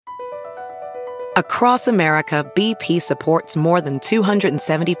Across America, BP supports more than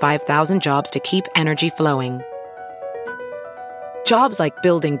 275,000 jobs to keep energy flowing. Jobs like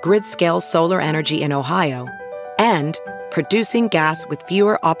building grid-scale solar energy in Ohio and producing gas with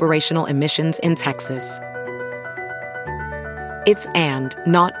fewer operational emissions in Texas. It's and,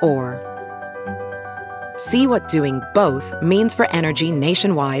 not or. See what doing both means for energy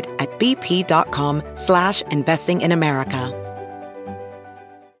nationwide at bp.com/investing in America.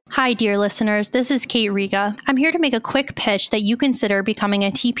 Hi, dear listeners. This is Kate Riga. I'm here to make a quick pitch that you consider becoming a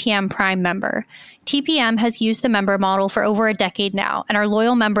TPM Prime member. TPM has used the member model for over a decade now, and our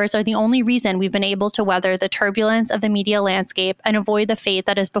loyal members are the only reason we've been able to weather the turbulence of the media landscape and avoid the fate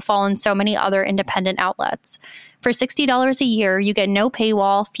that has befallen so many other independent outlets. For $60 a year, you get no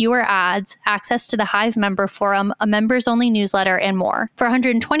paywall, fewer ads, access to the Hive member forum, a members-only newsletter, and more. For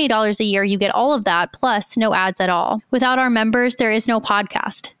 $120 a year, you get all of that, plus no ads at all. Without our members, there is no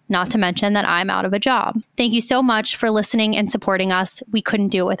podcast, not to mention that I'm out of a job. Thank you so much for listening and supporting us. We couldn't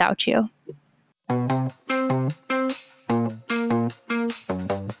do it without you.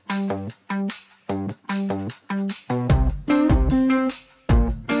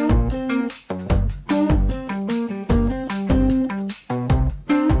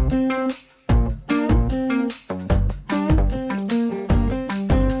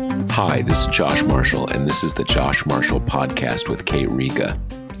 Hi, this is Josh Marshall, and this is the Josh Marshall Podcast with Kate Riga.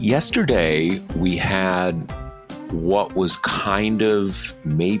 Yesterday, we had what was kind of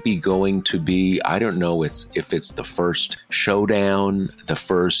maybe going to be, I don't know if it's the first showdown, the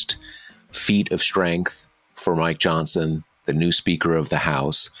first feat of strength for Mike Johnson, the new Speaker of the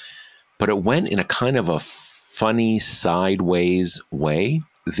House, but it went in a kind of a funny sideways way.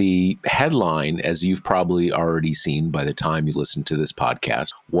 The headline, as you've probably already seen by the time you listen to this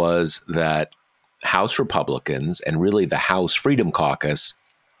podcast, was that House Republicans and really the House Freedom Caucus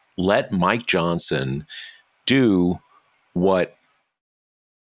let Mike Johnson do what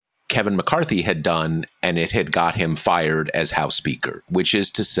Kevin McCarthy had done, and it had got him fired as House Speaker, which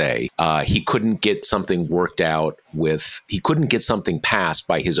is to say he couldn't get something he couldn't get something passed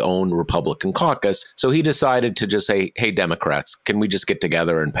by his own Republican caucus. So he decided to just say, hey, Democrats, can we just get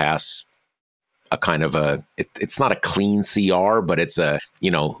together and pass a kind of it's not a clean CR, but it's a,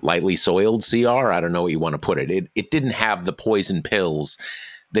 lightly soiled CR. I don't know what you want to put it. It didn't have the poison pills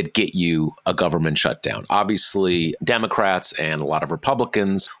that get you a government shutdown. Obviously, Democrats and a lot of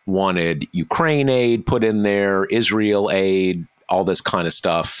Republicans wanted Ukraine aid put in there, Israel aid, all this kind of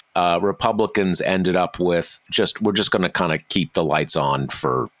stuff. Republicans ended up with we're just going to kind of keep the lights on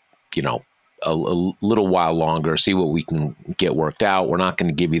for, a little while longer, see what we can get worked out. We're not going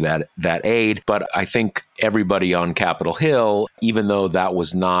to give you that aid. But I think everybody on Capitol Hill, even though that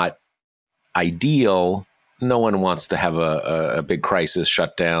was not ideal, no one wants to have a big crisis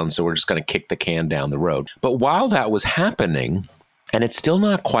shut down, so we're just going to kick the can down the road. But while that was happening, and it's still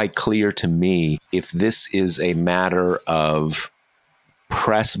not quite clear to me if this is a matter of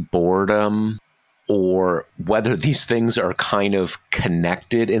press boredom or whether these things are kind of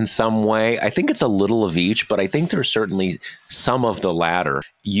connected in some way. I think it's a little of each, but I think there's certainly some of the latter.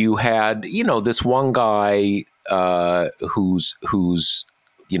 You had, this one guy who's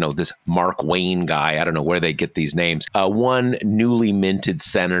this Mark Wayne guy, I don't know where they get these names, one newly minted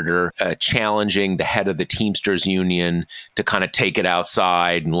senator challenging the head of the Teamsters Union to kind of take it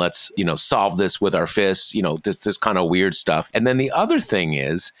outside and let's, solve this with our fists, this kind of weird stuff. And then the other thing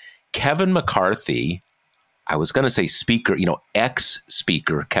is Kevin McCarthy, I was going to say speaker,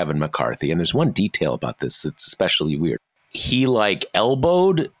 ex-speaker Kevin McCarthy. And there's one detail about this that's especially weird. He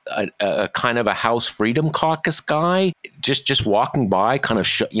elbowed a kind of a House Freedom Caucus guy, just walking by, kind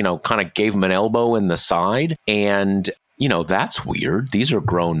of gave him an elbow in the side. And, that's weird. These are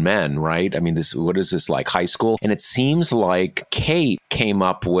grown men, right? I mean, what is this, like high school? And it seems like Kate came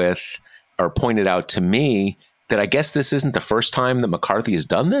up with or pointed out to me that I guess this isn't the first time that McCarthy has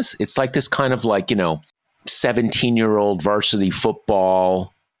done this. It's like this kind of 17-year-old varsity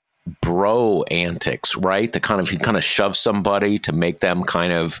football bro antics, right? He kind of shove somebody to make them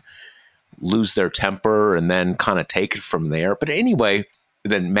kind of lose their temper and then kind of take it from there. But anyway,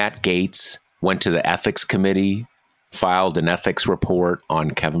 then Matt Gaetz went to the ethics committee, filed an ethics report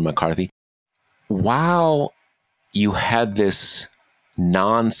on Kevin McCarthy. While you had this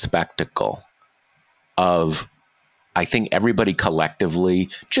non-spectacle of, I think, everybody collectively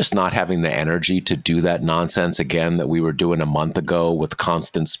just not having the energy to do that nonsense again that we were doing a month ago with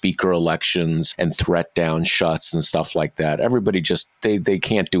constant speaker elections and threat down shuts and stuff like that. Everybody just, they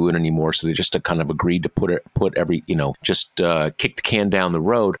can't do it anymore. So they just kind of agreed to kick the can down the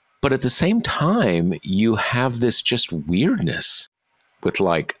road. But at the same time, you have this just weirdness with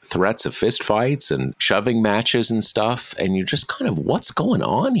like threats of fistfights and shoving matches and stuff. And you're just kind of, what's going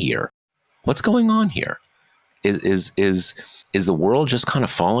on here? What's going on here? Is the world just kind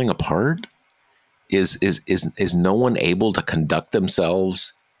of falling apart? Is no one able to conduct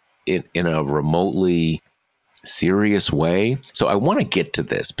themselves in a remotely serious way? So I want to get to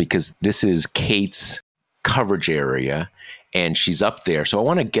this because this is Kate's coverage area and she's up there. So I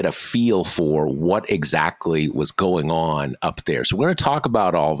want to get a feel for what exactly was going on up there. So we're going to talk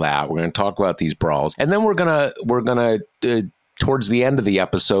about all that. We're going to talk about these brawls. And then we're going to towards the end of the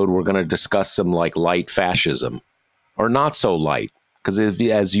episode, we're going to discuss some like light fascism or not so light. Because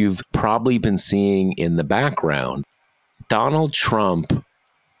as you've probably been seeing in the background, Donald Trump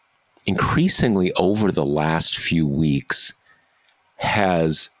increasingly over the last few weeks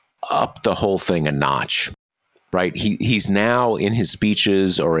has upped the whole thing a notch, right? He's now in his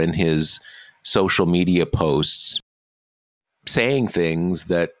speeches or in his social media posts saying things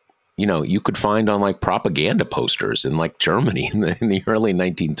that, you know, you could find on like propaganda posters in like Germany in the early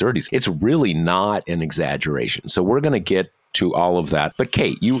 1930s. It's really not an exaggeration. So we're going to get to all of that. But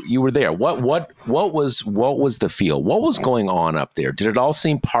Kate, you were there. What was the feel? What was going on up there? Did it all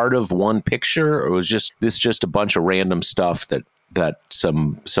seem part of one picture, or was this just a bunch of random stuff that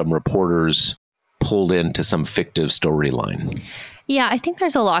some reporters pulled into some fictive storyline? Yeah, I think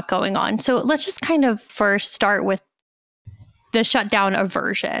there's a lot going on. So let's just kind of first start with the shutdown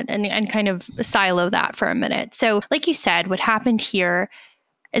aversion and kind of silo that for a minute. So like you said, what happened here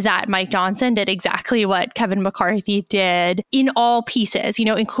is that Mike Johnson did exactly what Kevin McCarthy did in all pieces, you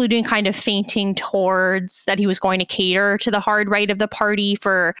know, including kind of fainting towards that he was going to cater to the hard right of the party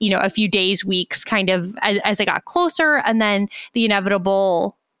for, you know, a few days, weeks, kind of as it got closer. And then the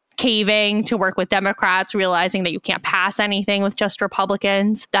inevitable caving to work with Democrats, realizing that you can't pass anything with just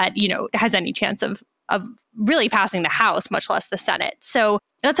Republicans that, you know, has any chance of really passing the House, much less the Senate. So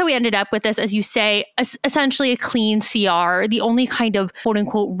that's how we ended up with this, as you say, essentially a clean CR. The only kind of quote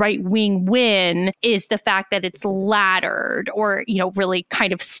unquote right wing win is the fact that it's laddered or, you know, really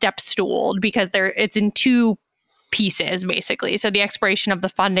kind of step stooled because it's in two pieces, basically. So the expiration of the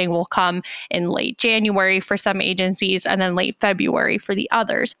funding will come in late January for some agencies and then late February for the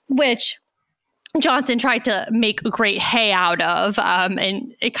others, which Johnson tried to make great hay out of,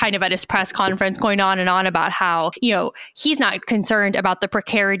 and it kind of at his press conference going on and on about how, you know, he's not concerned about the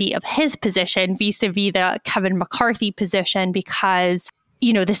precarity of his position vis-a-vis the Kevin McCarthy position because,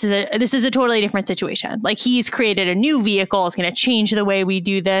 you know, this is a totally different situation. Like he's created a new vehicle. It's going to change the way we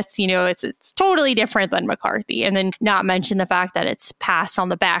do this. You know, it's totally different than McCarthy. And then not mention the fact that it's passed on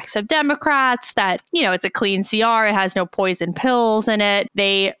the backs of Democrats, that, you know, it's a clean CR. It has no poison pills in it.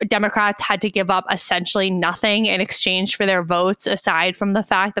 Democrats had to give up essentially nothing in exchange for their votes, aside from the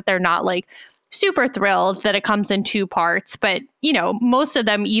fact that they're not like super thrilled that it comes in two parts. But, you know, most of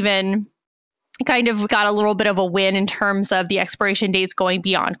them even kind of got a little bit of a win in terms of the expiration dates going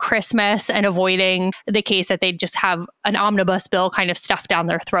beyond Christmas and avoiding the case that they just have an omnibus bill kind of stuffed down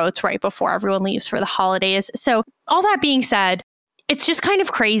their throats right before everyone leaves for the holidays. So all that being said, it's just kind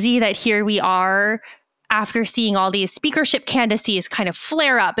of crazy that here we are after seeing all these speakership candidacies kind of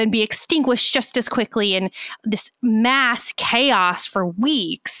flare up and be extinguished just as quickly in this mass chaos for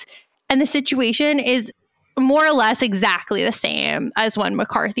weeks. And the situation is more or less exactly the same as when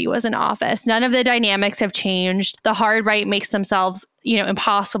McCarthy was in office. None of the dynamics have changed. The hard right makes themselves, you know,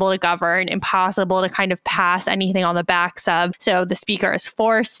 impossible to govern, impossible to kind of pass anything on the backs of. So the speaker is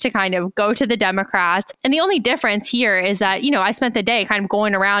forced to kind of go to the Democrats. And the only difference here is that, you know, I spent the day kind of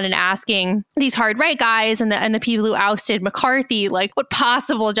going around and asking these hard right guys and the people who ousted McCarthy, like, what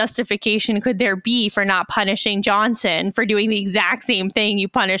possible justification could there be for not punishing Johnson for doing the exact same thing you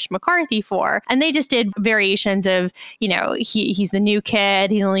punished McCarthy for? And they just did variations of, you know, he's the new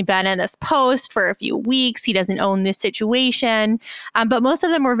kid. He's only been in this post for a few weeks. He doesn't own this situation. But most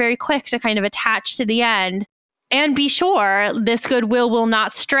of them were very quick to kind of attach to the end. And be sure, this goodwill will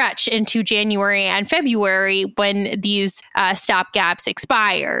not stretch into January and February when these stopgaps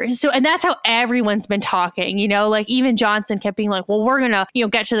expire. So, and that's how everyone's been talking, you know, like even Johnson kept being like, well, we're going to, you know,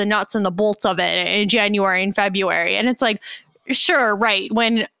 get to the nuts and the bolts of it in January and February. And it's like, sure, right,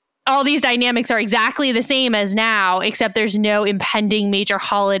 when all these dynamics are exactly the same as now, except there's no impending major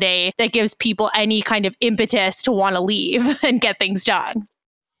holiday that gives people any kind of impetus to want to leave and get things done.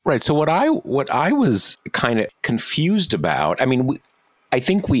 Right. So what I was kind of confused about, I mean, I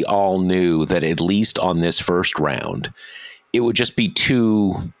think we all knew that at least on this first round, it would just be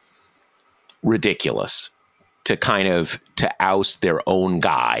too ridiculous to oust their own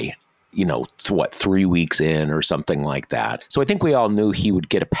guy, you know, 3 weeks in or something like that. So I think we all knew he would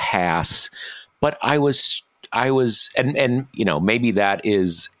get a pass, but I was I was, and maybe that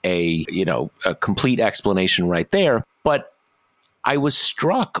is a complete explanation right there, but I was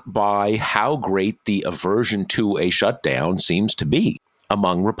struck by how great the aversion to a shutdown seems to be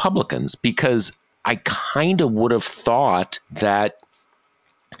among Republicans, because I kind of would have thought that,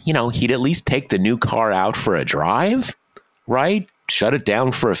 he'd at least take the new car out for a drive, right? Shut it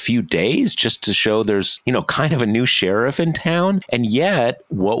down for a few days just to show there's, kind of a new sheriff in town. And yet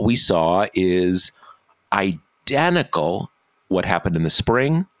what we saw is identical what happened in the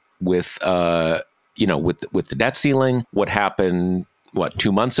spring with, with the debt ceiling, what happened,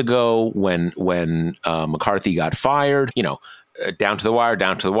 2 months ago when McCarthy got fired, down to the wire,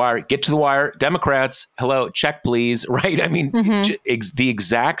 get to the wire, Democrats, hello, check please, right? I mean, the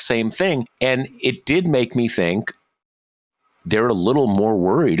exact same thing. And it did make me think they're a little more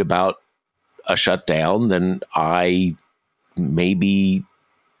worried about a shutdown than I maybe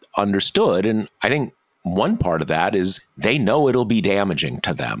understood. And I think one part of that is they know it'll be damaging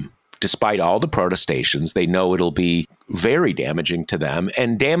to them. Despite all the protestations, they know it'll be very damaging to them,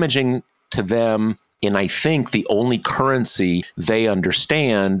 and damaging to them in, I think, the only currency they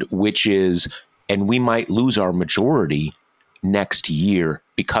understand, which is, and we might lose our majority next year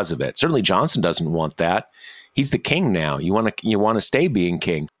because of it. Certainly Johnson doesn't want that. He's the king now. You want to stay being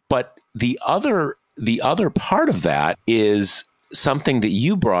king. But the other part of that is something that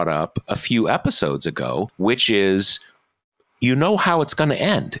you brought up a few episodes ago, which is, how it's going to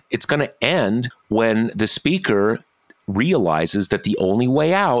end. It's going to end when the speaker realizes that the only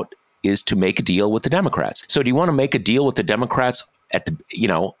way out is to make a deal with the Democrats. So do you want to make a deal with the Democrats at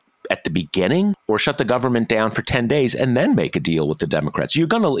the beginning, or shut the government down for 10 days and then make a deal with the Democrats? You're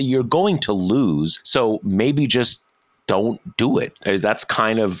going to lose. So maybe just don't do it. That's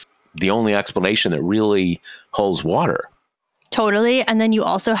kind of the only explanation that really holds water. Totally. And then you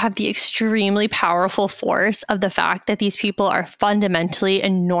also have the extremely powerful force of the fact that these people are fundamentally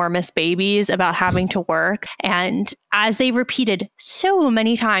enormous babies about having to work. And as they repeated so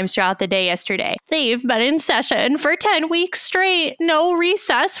many times throughout the day yesterday, they've been in session for 10 weeks straight, no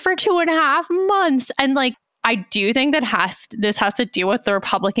recess for 2.5 months. And I do think that this has to do with the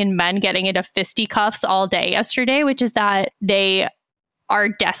Republican men getting into fisticuffs all day yesterday, which is that they are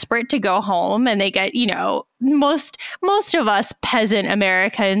desperate to go home, and they get, most of us peasant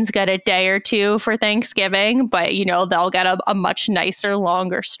Americans get a day or two for Thanksgiving, but they'll get a much nicer,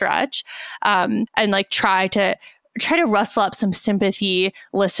 longer stretch, and try to rustle up some sympathy,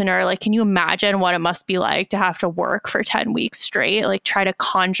 listener. Can you imagine what it must be like to have to work for 10 weeks straight? Try to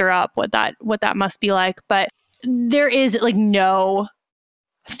conjure up what that must be like. But there is no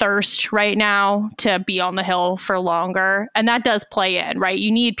thirst right now to be on the Hill for longer. And that does play in, right?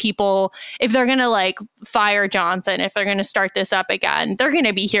 You need people, if they're going to fire Johnson, if they're going to start this up again, they're going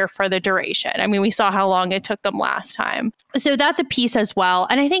to be here for the duration. I mean, we saw how long it took them last time. So that's a piece as well.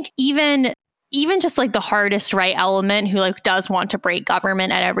 And I think even just the hardest right element who does want to break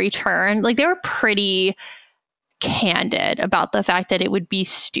government at every turn, they were pretty candid about the fact that it would be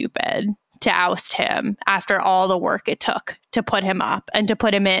stupid to oust him after all the work it took to put him up and to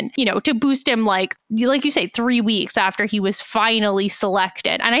put him in, to boost him, like you say, 3 weeks after he was finally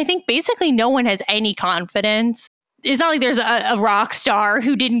selected. And I think basically no one has any confidence. It's not like there's a rock star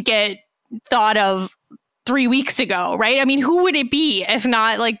who didn't get thought of 3 weeks ago, right? I mean, who would it be if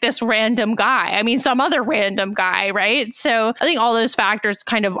not this random guy? I mean, some other random guy, right? So I think all those factors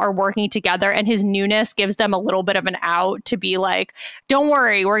kind of are working together, and his newness gives them a little bit of an out to be don't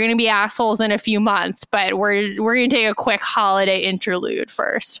worry, we're going to be assholes in a few months, but we're going to take a quick holiday interlude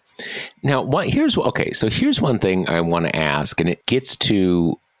first. Now, here's one thing I want to ask, and it gets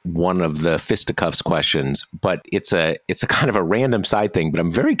to one of the fisticuffs questions, but it's a kind of a random side thing, but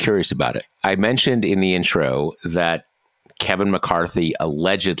I'm very curious about it. I mentioned in the intro that Kevin McCarthy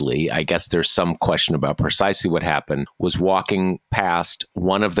allegedly, I guess there's some question about precisely what happened, was walking past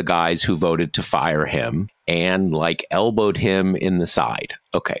one of the guys who voted to fire him and elbowed him in the side.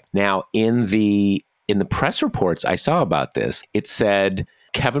 Okay. Now in the press reports I saw about this, it said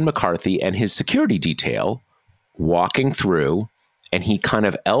Kevin McCarthy and his security detail walking through, and he kind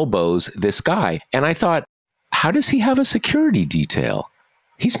of elbows this guy. And I thought, how does he have a security detail?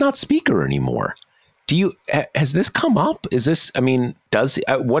 He's not speaker anymore. Has this come up? Is this,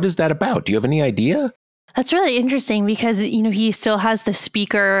 what is that about? Do you have any idea? That's really interesting because, he still has the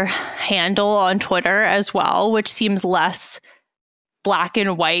speaker handle on Twitter as well, which seems less black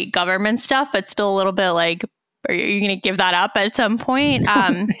and white government stuff, but still a little bit are you going to give that up at some point?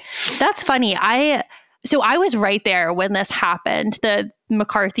 That's funny. So I was right there when this happened, the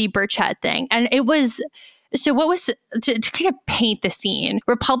McCarthy-Burchett thing. And it was So what was, to kind of paint the scene,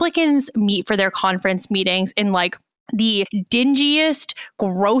 Republicans meet for their conference meetings in like the dingiest,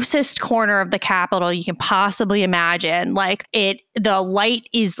 grossest corner of the Capitol you can possibly imagine. Like the light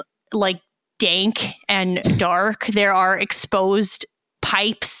is like dank and dark. There are exposed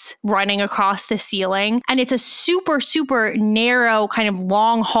pipes running across the ceiling. And it's a super, super narrow kind of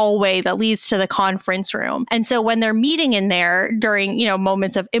long hallway that leads to the conference room. And so when they're meeting in there during,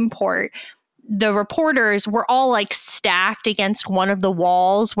 moments of import, the reporters were all like stacked against one of the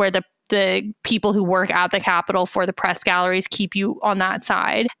walls where the people who work at the Capitol for the press galleries keep you on that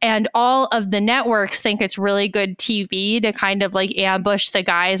side. And all of the networks think it's really good TV to kind of like ambush the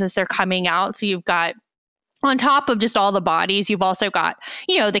guys as they're coming out. So you've got, on top of just all the bodies, you've also got,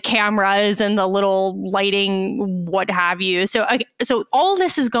 the cameras and the little lighting, what have you. So all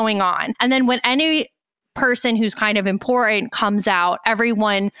this is going on. And then when any person who's kind of important comes out,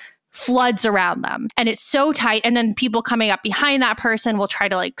 everyone floods around them. And it's so tight. And then people coming up behind that person will try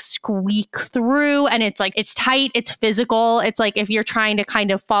to like squeak through. And it's like, it's tight, it's physical. It's like if you're trying to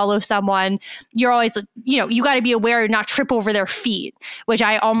kind of follow someone, you're always, you got to be aware to not trip over their feet, which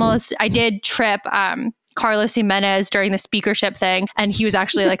I did trip Carlos Jimenez during the speakership thing. And he was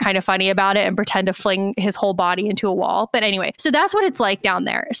actually like kind of funny about it and pretend to fling his whole body into a wall. But anyway, so that's what it's like down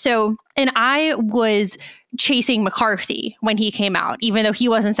there. So, and I was chasing McCarthy when he came out, even though he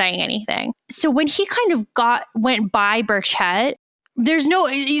wasn't saying anything. So when he kind of went by Burchett,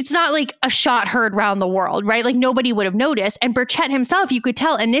 it's not like a shot heard around the world, right? Like nobody would have noticed. And Burchett himself, you could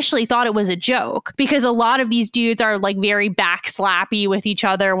tell initially thought it was a joke because a lot of these dudes are like very backslappy with each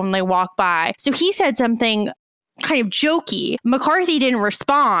other when they walk by. So he said something kind of jokey. McCarthy didn't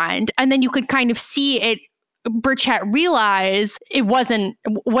respond. And then you could kind of see it. Burchett realized it wasn't,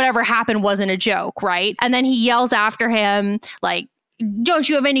 whatever happened wasn't a joke, right? And then he yells after him, like, don't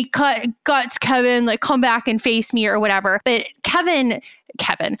you have any guts, Kevin? Like, come back and face me or whatever. But Kevin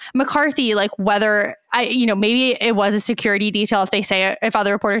McCarthy, like whether maybe it was a security detail. If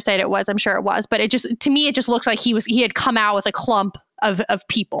other reporters said it was, I'm sure it was. But to me, it just looks like he had come out with a clump of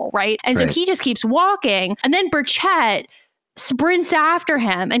people, right? And so he just keeps walking. And then Burchett sprints after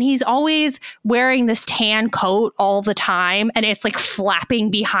him, and he's always wearing this tan coat all the time, and it's like flapping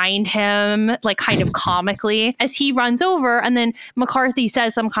behind him like kind of comically as he runs over. And then McCarthy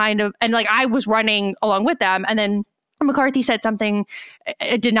says some kind of, and like I was running along with them, and then McCarthy said something,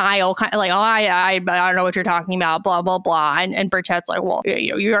 a denial, kind of like, I don't know what you're talking about, blah, blah, blah. And Burchett's like, well,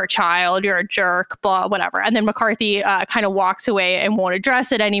 you're a child, you're a jerk, blah, whatever. And then McCarthy kind of walks away and won't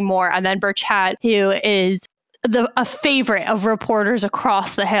address it anymore. And then Burchett, who is a favorite of reporters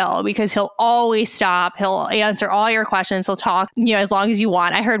across the Hill, because he'll always stop. He'll answer all your questions. He'll talk, as long as you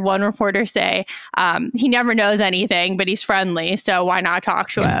want. I heard one reporter say he never knows anything, but he's friendly, so why not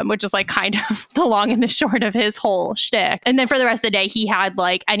talk to him? Which is like kind of the long and the short of his whole shtick. And then for the rest of the day, he had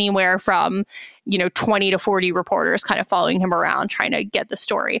like anywhere from 20 to 40 reporters kind of following him around trying to get the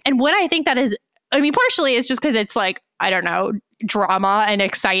story. And what I think that is, partially it's just because it's like, I don't know, drama and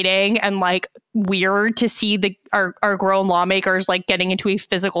exciting and like weird to see our grown lawmakers like getting into a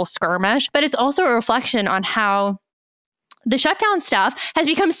physical skirmish. But it's also a reflection on how the shutdown stuff has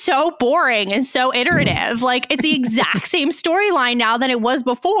become so boring and so iterative. Like it's the exact same storyline now than it was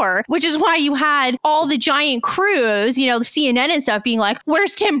before, which is why you had all the giant crews, CNN and stuff being like,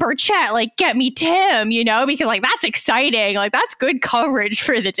 where's Tim Burchett? Like, get me Tim, because like, that's exciting. Like that's good coverage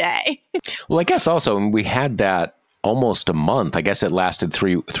for the day. Well, I guess also we had that almost a month. I guess it lasted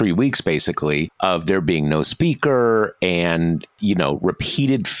three weeks, basically, of there being no speaker and,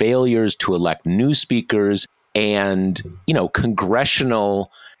 repeated failures to elect new speakers and,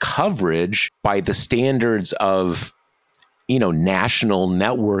 congressional coverage by the standards of, national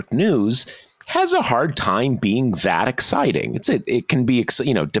network news has a hard time being that exciting. It can be,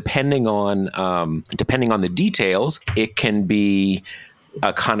 depending on the details, it can be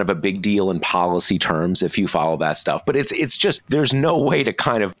a kind of a big deal in policy terms if you follow that stuff. But it's just, there's no way to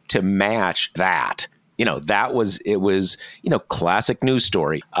kind of to match that. It was classic news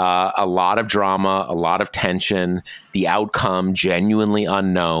story. A lot of drama, a lot of tension, the outcome genuinely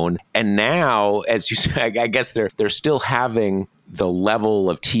unknown. And now, as you say, I guess they're still having the level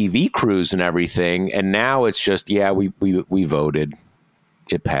of TV crews and everything. And now it's just, we voted,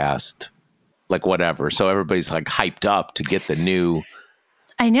 it passed, like whatever. So everybody's like hyped up to get the new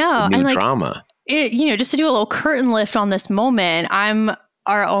I know. new and like, drama. Just to do a little curtain lift on this moment, I'm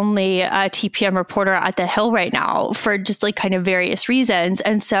our only TPM reporter at the Hill right now for just like kind of various reasons.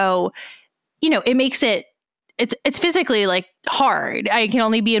 And so, it makes it it's physically like hard. I can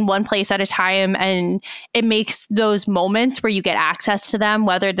only be in one place at a time, and it makes those moments where you get access to them,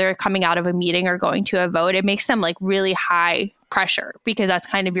 whether they're coming out of a meeting or going to a vote, it makes them like really high pressure because that's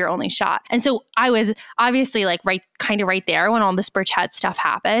kind of your only shot. And so I was obviously like right there when all this Burchett stuff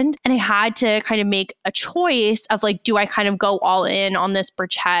happened. And I had to kind of make a choice of like, do I kind of go all in on this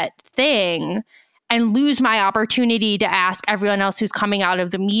Burchett thing and lose my opportunity to ask everyone else who's coming out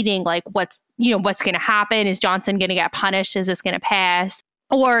of the meeting, like, what's going to happen? Is Johnson going to get punished? Is this going to pass?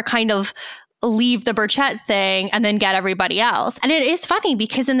 Or kind of leave the Burchett thing and then get everybody else. And it is funny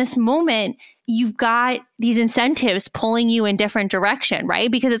because in this moment, you've got these incentives pulling you in different direction, right?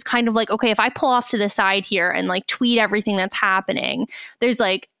 Because it's kind of like, okay, if I pull off to the side here and like tweet everything that's happening, there's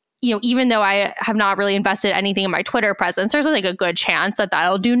like, even though I have not really invested anything in my Twitter presence, there's like a good chance that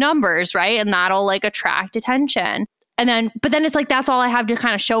that'll do numbers, right? And that'll like attract attention. But then it's like, that's all I have to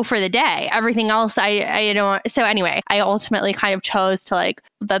kind of show for the day. Everything else, I don't. So anyway, I ultimately kind of chose to like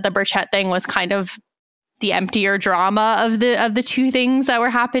that the Burchett thing was kind of the emptier drama of the two things that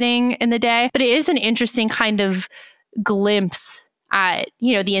were happening in the day. But it is an interesting kind of glimpse at,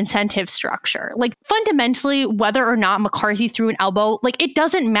 the incentive structure. Like fundamentally, whether or not McCarthy threw an elbow, like it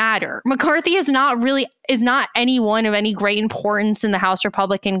doesn't matter. McCarthy is not anyone of any great importance in the House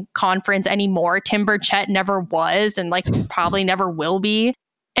Republican Conference anymore. Tim Burchett never was and like probably never will be.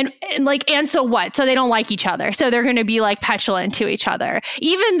 And so what? So they don't like each other. So they're going to be like petulant to each other.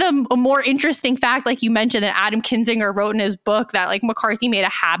 Even the more interesting fact, like you mentioned, that Adam Kinzinger wrote in his book that like McCarthy made a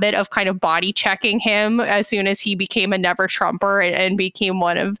habit of kind of body checking him as soon as he became a never Trumper and became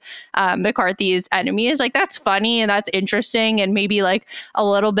one of McCarthy's enemies. Like that's funny and that's interesting and maybe like a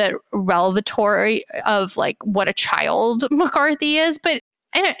little bit revelatory of like what a child McCarthy is. But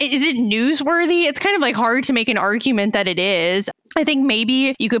is it newsworthy? It's kind of like hard to make an argument that it is. I think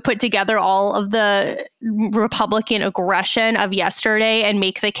maybe you could put together all of the Republican aggression of yesterday and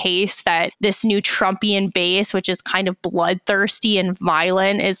make the case that this new Trumpian base, which is kind of bloodthirsty and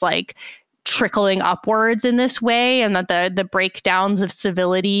violent, is like trickling upwards in this way, and that the breakdowns of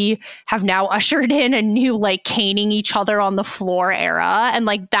civility have now ushered in a new like caning each other on the floor era. And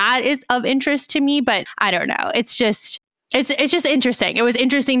like that is of interest to me, but I don't know. It's just interesting. It was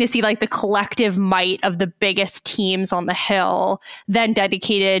interesting to see like the collective might of the biggest teams on the Hill then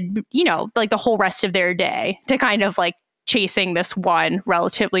dedicated, like the whole rest of their day to kind of like chasing this one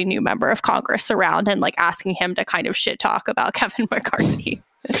relatively new member of Congress around and like asking him to kind of shit talk about Kevin McCarthy.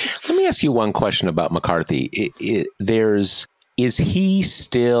 Let me ask you one question about McCarthy. Is he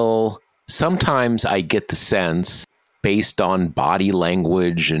still, sometimes I get the sense, based on body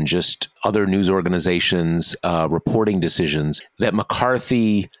language and just other news organizations reporting decisions, that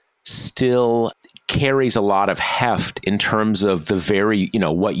McCarthy still carries a lot of heft in terms of the very,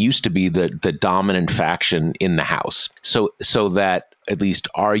 what used to be the dominant faction in the House. So that at least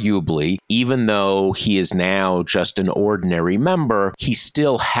arguably, even though he is now just an ordinary member, he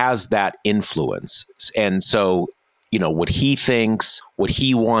still has that influence. And so, what he thinks, what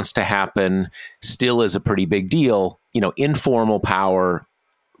he wants to happen still is a pretty big deal, informal power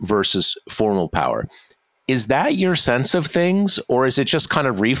versus formal power. Is that your sense of things, or is it just kind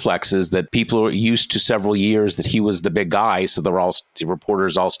of reflexes that people are used to several years that he was the big guy, so the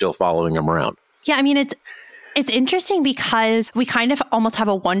reporters all still following him around? Yeah, I mean, it's interesting because we kind of almost have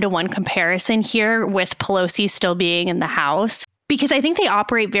a one-to-one comparison here with Pelosi still being in the House, because I think they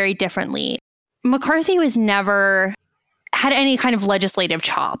operate very differently. McCarthy was never had any kind of legislative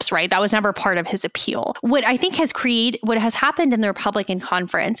chops, right? That was never part of his appeal. What I think what has happened in the Republican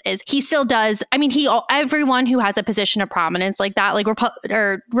conference is he still does. I mean, everyone who has a position of prominence like that, like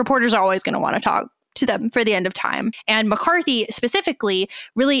reporters are always going to want to talk to them for the end of time. And McCarthy specifically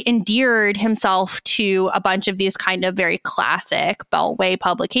really endeared himself to a bunch of these kind of very classic Beltway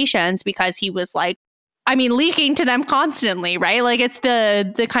publications because he was like, leaking to them constantly, right? Like it's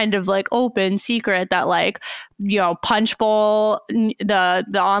the kind of like open secret that like, Punchbowl, the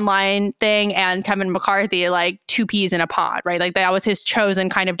online thing, and Kevin McCarthy, like two peas in a pod, right? Like that was his chosen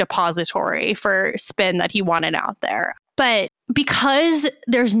kind of depository for spin that he wanted out there. But because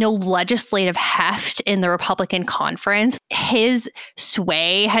there's no legislative heft in the Republican conference, his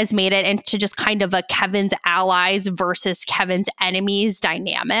sway has made it into just kind of a Kevin's allies versus Kevin's enemies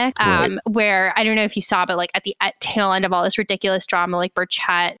dynamic, right. Where I don't know if you saw, but like at the tail end of all this ridiculous drama, like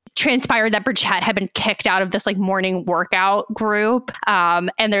Burchett transpired that Burchett had been kicked out of this like morning workout group.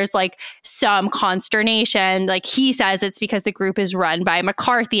 And there's like some consternation. Like he says it's because the group is run by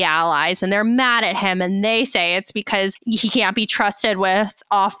McCarthy allies and they're mad at him. And they say it's because he can't be trusted with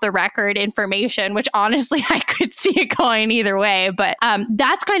off the record information, which honestly, I could see it going either way. But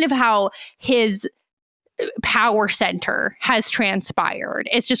that's kind of how his power center has transpired.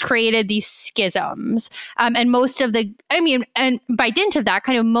 It's just created these schisms. And by dint of that,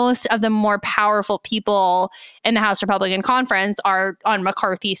 kind of most of the more powerful people in the House Republican Conference are on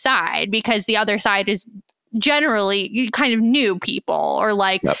McCarthy's side, because the other side is generally kind of new people, or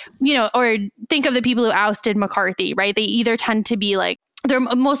like, or think of the people who ousted McCarthy, right? They either tend to be like, they're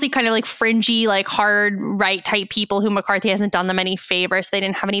mostly kind of like fringy, like hard right type people who McCarthy hasn't done them any favors. So they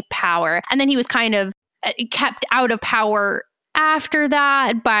didn't have any power. And then he was kind of kept out of power after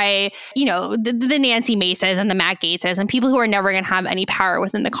that by, the Nancy Maces and the Matt Gaetzes and people who are never going to have any power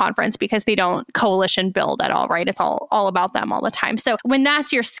within the conference because they don't coalition build at all, right? It's all about them all the time. So when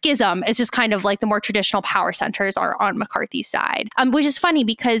that's your schism, it's just kind of like the more traditional power centers are on McCarthy's side, which is funny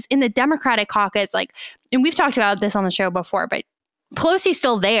because in the Democratic caucus, and we've talked about this on the show before, but Pelosi's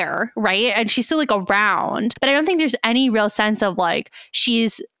still there, right? And she's still like around, but I don't think there's any real sense of like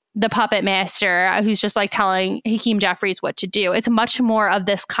she's the puppet master who's just like telling Hakeem Jeffries what to do. It's much more of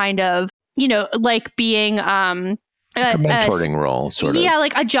this kind of, like being a mentoring role, sort of. Yeah,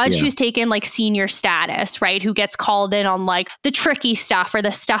 like a judge who's taken like senior status, right? Who gets called in on like the tricky stuff or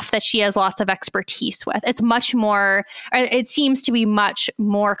the stuff that she has lots of expertise with. It's much more, it seems to be much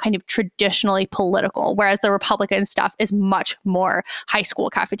more kind of traditionally political, whereas the Republican stuff is much more high school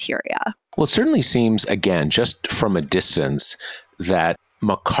cafeteria. Well, it certainly seems, again, just from a distance, that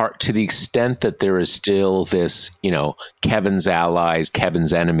to the extent that there is still this, Kevin's allies,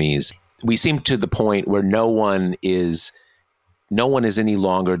 Kevin's enemies, we seem to the point where no one is any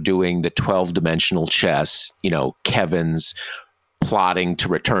longer doing the 12-dimensional chess, Kevin's plotting to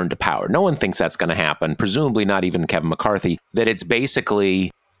return to power. No one thinks that's going to happen, presumably not even Kevin McCarthy, that it's basically,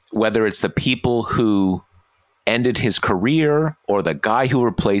 whether it's the people who ended his career or the guy who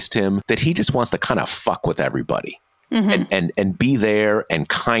replaced him, that he just wants to kind of fuck with everybody and be there and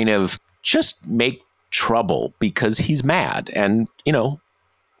kind of just make trouble because he's mad. And,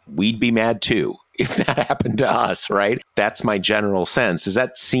 we'd be mad too if that happened to us, right? That's my general sense. Does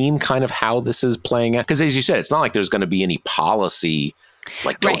that seem kind of how this is playing out? Because as you said, it's not like there's going to be any policy,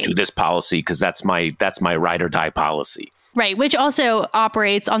 like don't do this policy because that's my ride or die policy. Right, which also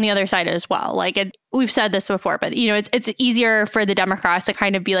operates on the other side as well. Like we've said this before, but it's easier for the Democrats to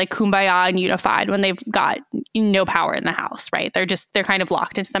kind of be like kumbaya and unified when they've got no power in the House, right? They're kind of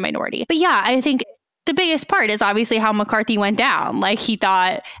locked into the minority. But yeah, I think the biggest part is obviously how McCarthy went down. Like he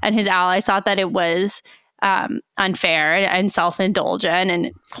thought, and his allies thought, that it was unfair and self-indulgent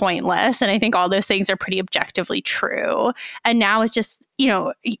and pointless. And I think all those things are pretty objectively true. And now it's just,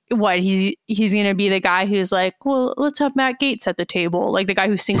 he's going to be the guy who's like, well, let's have Matt Gaetz at the table. Like the guy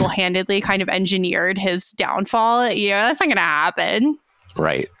who single-handedly kind of engineered his downfall. That's not going to happen.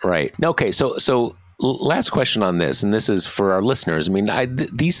 Right. Okay. So last question on this, and this is for our listeners. I mean,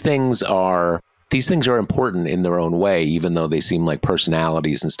 these things are important in their own way, even though they seem like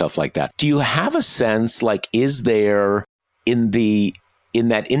personalities and stuff like that. Do you have a sense, like, is there in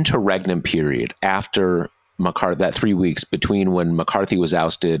that interregnum period after McCarthy, that 3 weeks between when McCarthy was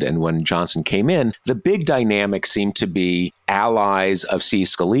ousted and when Johnson came in, the big dynamic seemed to be allies of Steve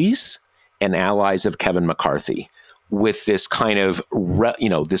Scalise and allies of Kevin McCarthy, with this kind of,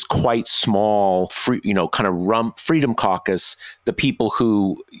 this quite small, kind of rump Freedom Caucus, the people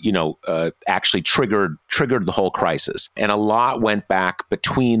who, actually triggered the whole crisis. And a lot went back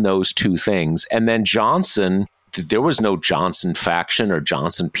between those two things. And then Johnson, there was no Johnson faction or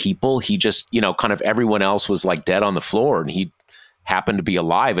Johnson people. He just, kind of everyone else was like dead on the floor, and he happened to be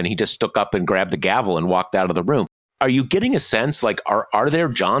alive, and he just stuck up and grabbed the gavel and walked out of the room. Are you getting a sense, like, are there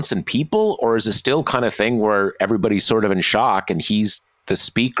Johnson people, or is it still kind of thing where everybody's sort of in shock and he's the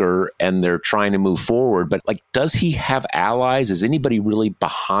speaker and they're trying to move forward? But like, does he have allies? Is anybody really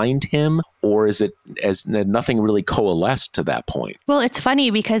behind him, or is nothing really coalesced to that point? Well, it's funny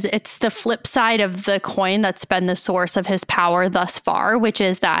because it's the flip side of the coin that's been the source of his power thus far, which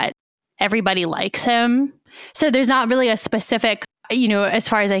is that everybody likes him. So there's not really a specific, as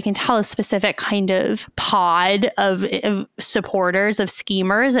far as I can tell, a specific kind of pod of supporters, of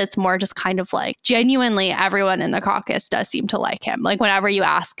schemers. It's more just kind of like genuinely everyone in the caucus does seem to like him. Like whenever you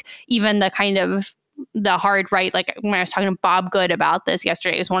ask even the kind of the hard right, like when I was talking to Bob Good about this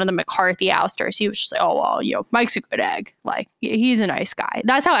yesterday, it was one of the McCarthy ousters. He was just like, oh, well, Mike's a good egg. Like he's a nice guy.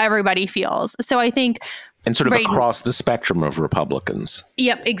 That's how everybody feels. So I think. And sort of across the spectrum of Republicans.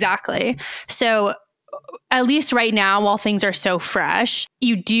 Yep, exactly. So at least right now, while things are so fresh,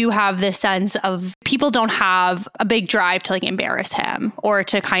 you do have this sense of people don't have a big drive to like embarrass him or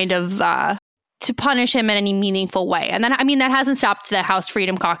to kind of to punish him in any meaningful way. And then, I mean, that hasn't stopped the House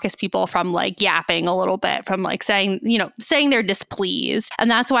Freedom Caucus people from like yapping a little bit, from like saying they're displeased. And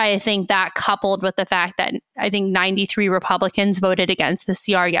that's why I think that, coupled with the fact that I think 93 Republicans voted against the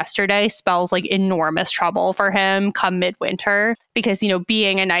CR yesterday, spells like enormous trouble for him come midwinter, because,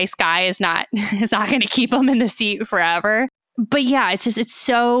 being a nice guy is not going to keep him in the seat forever. But yeah, it's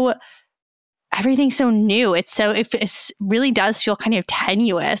so, everything's so new. It really does feel kind of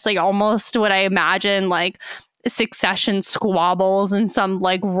tenuous, like almost what I imagine like succession squabbles and some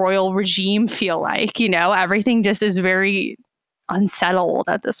like royal regime feel like. Everything just is very unsettled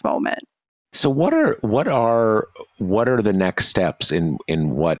at this moment. So what are the next steps in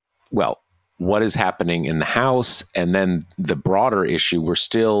what is happening in the House? And then the broader issue, we're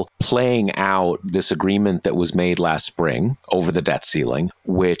still playing out this agreement that was made last spring over the debt ceiling,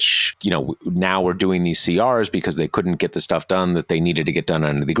 which, now we're doing these CRs because they couldn't get the stuff done that they needed to get done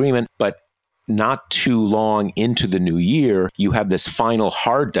under the agreement. But not too long into the new year, you have this final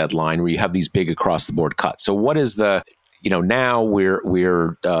hard deadline where you have these big across the board cuts. So what is now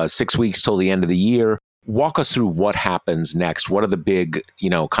we're 6 weeks till the end of the year. Walk us through what happens next. What are the big,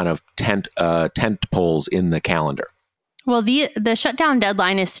 kind of tent poles in the calendar? Well, the shutdown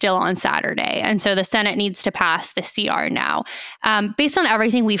deadline is still on Saturday. And so the Senate needs to pass the CR now. Based on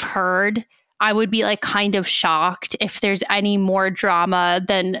everything we've heard, I would be like kind of shocked if there's any more drama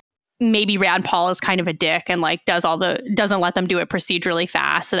than maybe Rand Paul is kind of a dick and like doesn't let them do it procedurally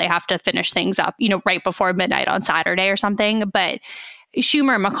fast. So they have to finish things up, right before midnight on Saturday or something. But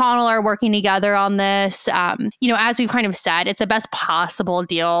Schumer and McConnell are working together on this. As we've kind of said, it's the best possible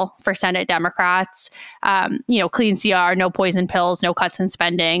deal for Senate Democrats. Clean CR, no poison pills, no cuts in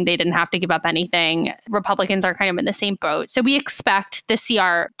spending. They didn't have to give up anything. Republicans are kind of in the same boat. So we expect the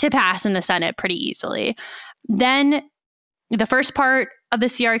CR to pass in the Senate pretty easily. Then the first part of the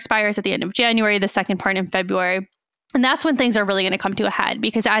CR expires at the end of January, the second part in February. And that's when things are really going to come to a head,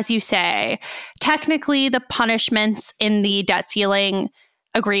 because as you say, technically the punishments in the debt ceiling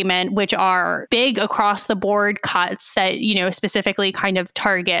agreement, which are big across the board cuts that, specifically kind of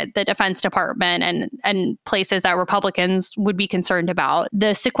target the Defense Department and places that Republicans would be concerned about.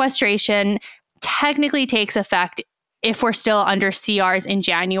 The sequestration technically takes effect if we're still under CRs in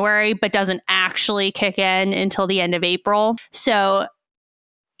January, but doesn't actually kick in until the end of April. So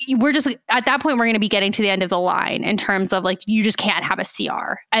we're just, at that point, we're going to be getting to the end of the line in terms of like, you just can't have a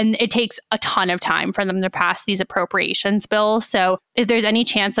CR. And it takes a ton of time for them to pass these appropriations bills. So if there's any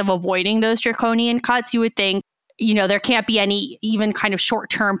chance of avoiding those draconian cuts, you would think, there can't be any even kind of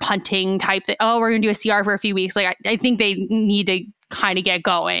short-term punting type that, we're going to do a CR for a few weeks. Like, I think they need to kind of get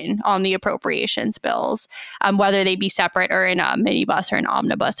going on the appropriations bills, whether they be separate or in a minibus or an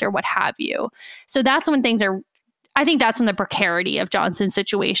omnibus or what have you. So that's when I think that's when the precarity of Johnson's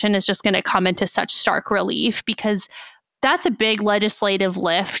situation is just going to come into such stark relief, because that's a big legislative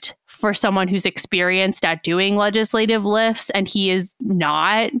lift for someone who's experienced at doing legislative lifts, and he is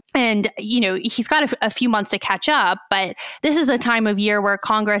not. And, he's got a few months to catch up, but this is the time of year where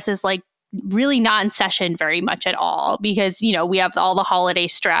Congress is like really not in session very much at all, because, we have all the holiday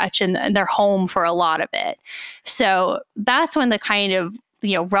stretch and they're home for a lot of it. So that's when the kind of,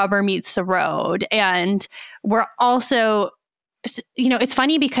 rubber meets the road. And we're also, it's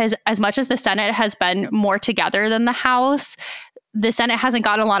funny because as much as the Senate has been more together than the House, the Senate hasn't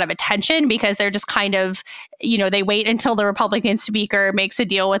gotten a lot of attention because they're just kind of, they wait until the Republican speaker makes a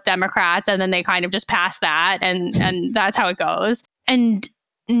deal with Democrats and then they kind of just pass that. And that's how it goes. And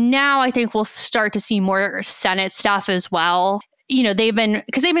now I think we'll start to see more Senate stuff as well. They've been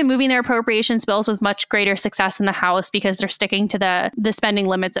moving their appropriations bills with much greater success in the House because they're sticking to the spending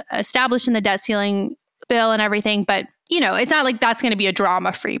limits established in the debt ceiling bill and everything. But, it's not like that's going to be a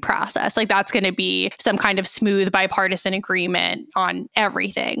drama-free process. Like that's going to be some kind of smooth bipartisan agreement on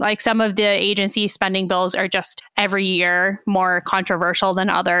everything. Like some of the agency spending bills are just every year more controversial than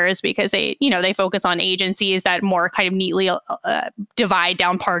others because they focus on agencies that more kind of neatly divide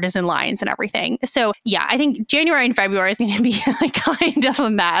down partisan lines and everything. So yeah, I think January and February is going to be like kind of a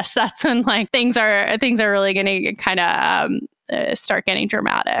mess. That's when like things are really going to kind of start getting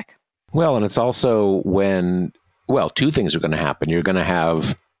dramatic. Well, and it's also when, two things are going to happen. We're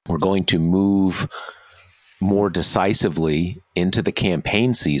going to move more decisively into the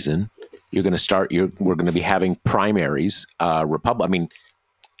campaign season. We're going to be having primaries,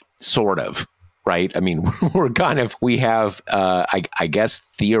 sort of, right? I mean, I guess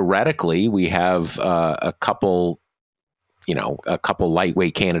theoretically we have a couple a couple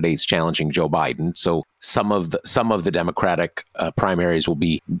lightweight candidates challenging Joe Biden. So some of the Democratic primaries will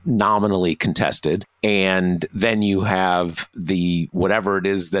be nominally contested. And then you have the whatever it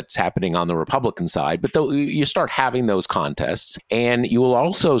is that's happening on the Republican side. But you start having those contests, and you will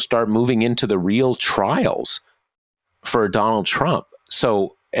also start moving into the real trials for Donald Trump.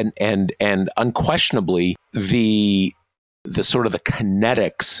 So and unquestionably, the sort of the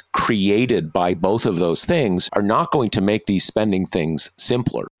kinetics created by both of those things are not going to make these spending things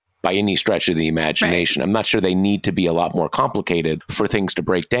simpler by any stretch of the imagination. Right. I'm not sure they need to be a lot more complicated for things to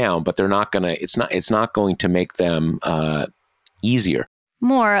break down, but they're not going to, it's not going to make them easier.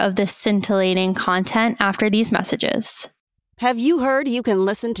 More of this scintillating content after these messages. Have you heard you can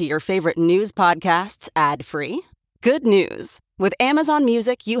listen to your favorite news podcasts ad-free? Good news. With Amazon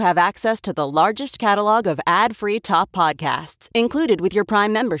Music, you have access to the largest catalog of ad-free top podcasts included with your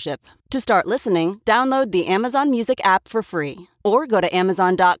Prime membership. To start listening, download the Amazon Music app for free or go to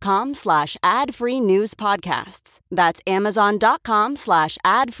amazon.com/ad-free news podcasts. That's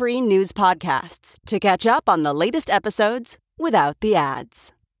amazon.com/ad-free news podcasts to catch up on the latest episodes without the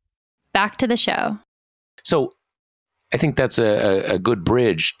ads. Back to the show. So I think that's a good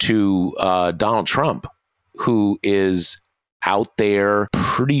bridge to Donald Trump, who is out there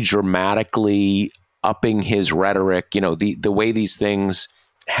pretty dramatically upping his rhetoric. The way these things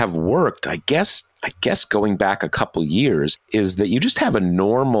have worked, I guess going back a couple years, is that you just have a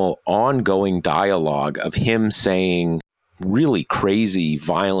normal ongoing dialogue of him saying really crazy,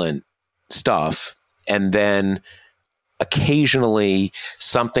 violent stuff. And then occasionally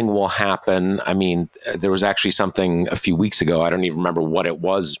something will happen. I mean, there was actually something a few weeks ago, I don't even remember what it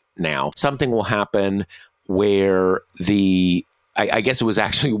was now. Something will happen where I guess it was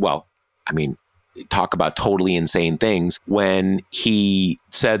actually, talk about totally insane things, when he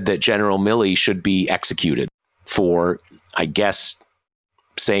said that General Milley should be executed for, I guess,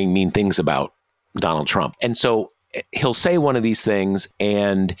 saying mean things about Donald Trump. And so he'll say one of these things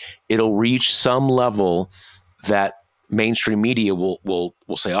and it'll reach some level that mainstream media will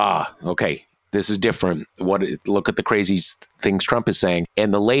say, okay, this is different. Look at the crazy things Trump is saying.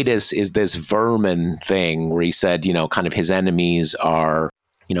 And the latest is this vermin thing where he said, kind of his enemies are,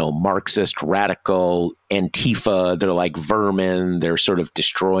 Marxist, radical, Antifa. They're like vermin. They're sort of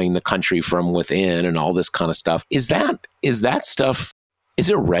destroying the country from within and all this kind of stuff. Is that stuff, is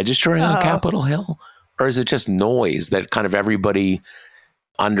it registering on Capitol Hill? Or is it just noise that kind of everybody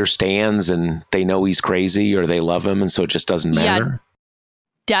understands and they know he's crazy or they love him and so it just doesn't matter? Yeah.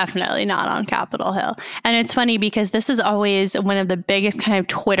 Definitely not on Capitol Hill. And it's funny because this is always one of the biggest kind of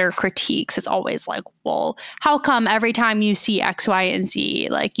Twitter critiques. It's always like, well, how come every time you see X, Y, and Z,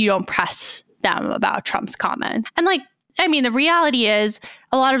 like you don't press them about Trump's comments? And the reality is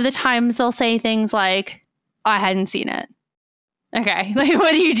a lot of the times they'll say things like, I hadn't seen it. Okay,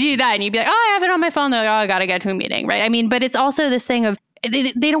 what do you do then? You'd be like, I have it on my phone. They're like, I got to get to a meeting, right? But it's also this thing of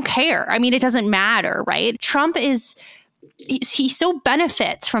they don't care. it doesn't matter, right? Trump he so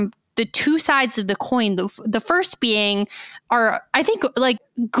benefits from the two sides of the coin. The first being I think,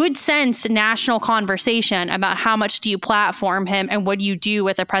 good sense national conversation about how much do you platform him and what do you do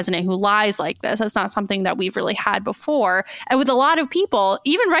with a president who lies like this. That's not something that we've really had before. And with a lot of people,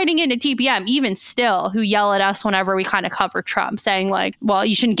 even writing into TPM, even still, who yell at us whenever we kind of cover Trump, saying well,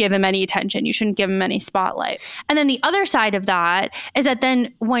 you shouldn't give him any attention. You shouldn't give him any spotlight. And then the other side of that is that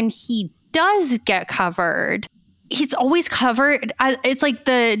then when he does get covered, he's always covered. It's like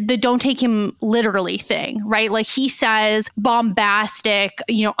the don't take him literally thing, right? Like he says bombastic,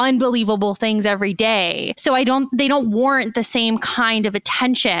 unbelievable things every day. So they don't warrant the same kind of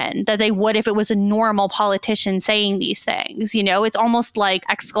attention that they would if it was a normal politician saying these things. It's almost like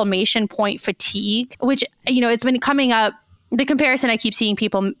exclamation point fatigue, which, it's been coming up. The comparison I keep seeing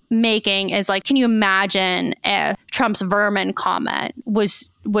people making is can you imagine if Trump's vermin comment was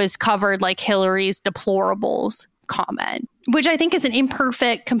covered like Hillary's deplorables comment, which I think is an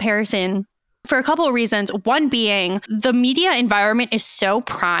imperfect comparison for a couple of reasons. One being the media environment is so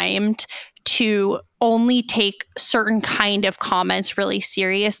primed to only take certain kind of comments really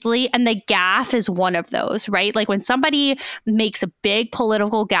seriously. And the gaffe is one of those, right? Like when somebody makes a big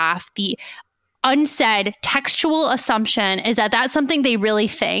political gaffe, the unsaid textual assumption is that that's something they really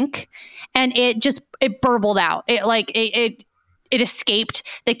think. And it burbled out. It escaped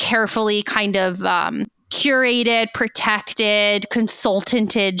the carefully kind of curated, protected,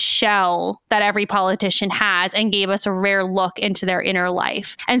 consultanted shell that every politician has and gave us a rare look into their inner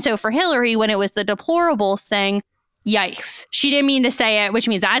life. And so for Hillary, when it was the deplorables thing, yikes. She didn't mean to say it, which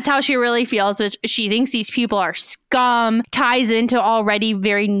means that's how she really feels, which she thinks these people are scum, ties into already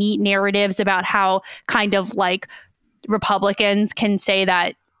very neat narratives about how kind of Republicans can say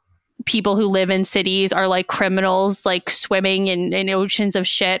that people who live in cities are like criminals, like swimming in oceans of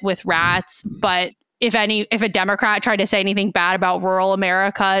shit with rats. But if a Democrat tried to say anything bad about rural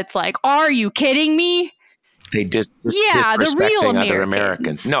America, it's like, are you kidding me? They just yeah, the real other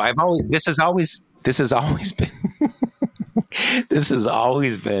Americans. Americans. No, this has always been this has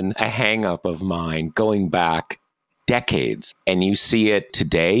always been a hang up of mine going back decades. And you see it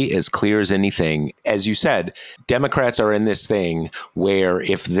today as clear as anything. As you said, Democrats are in this thing where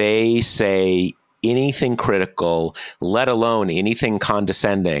if they say anything critical, let alone anything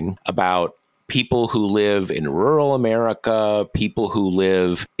condescending about people who live in rural America, people who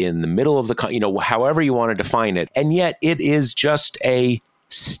live in the middle of the, however you want to define it. And yet it is just a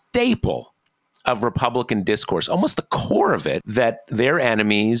staple of Republican discourse, almost the core of it, that their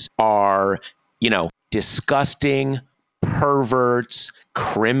enemies are, disgusting, perverts,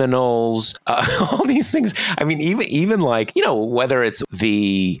 criminals, all these things. I mean, even like, whether it's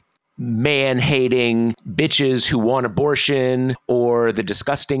the man-hating bitches who want abortion or the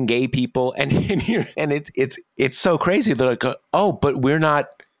disgusting gay people, and it's so crazy. They're like, oh, but we're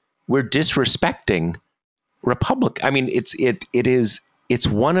disrespecting Republic. I mean, it's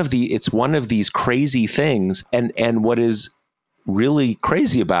one of these crazy things, and what is really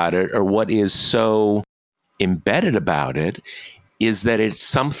crazy about it, or what is so embedded about it, is that it's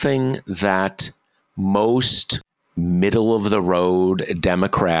something that most middle of the road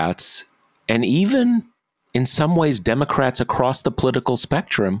Democrats, and even in some ways Democrats across the political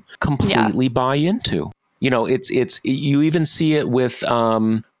spectrum, completely buy into. It's you even see it with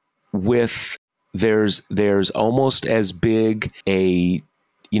there's almost as big a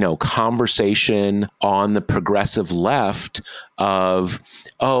conversation on the progressive left of,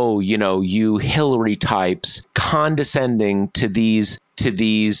 you Hillary types condescending to these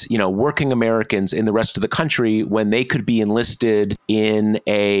working Americans in the rest of the country when they could be enlisted in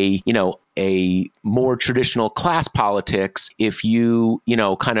a more traditional class politics if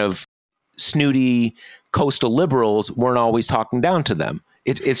kind of snooty coastal liberals weren't always talking down to them.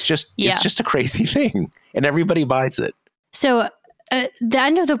 It's just a crazy thing, and everybody buys it. So the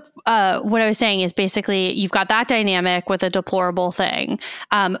end of what I was saying is basically you've got that dynamic with a deplorable thing,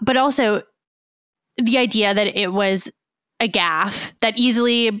 but also the idea that it was a gaffe that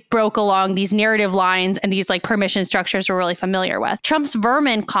easily broke along these narrative lines and these like permission structures we're really familiar with. Trump's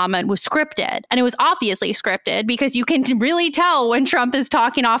vermin comment was scripted, and it was obviously scripted because you can really tell when Trump is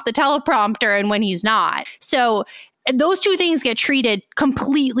talking off the teleprompter and when he's not. So those two things get treated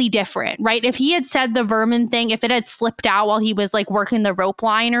completely different, right? If he had said the vermin thing, if it had slipped out while he was like working the rope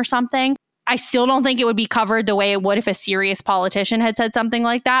line or something, I still don't think it would be covered the way it would if a serious politician had said something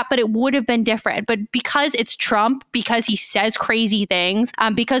like that, but it would have been different. But because it's Trump, because he says crazy things,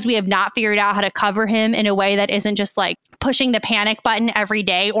 because we have not figured out how to cover him in a way that isn't just like pushing the panic button every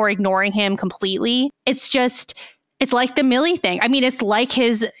day or ignoring him completely, it's like the Milley thing. I mean, it's like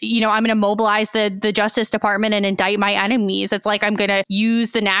his, I'm going to mobilize the Justice Department and indict my enemies. It's like I'm going to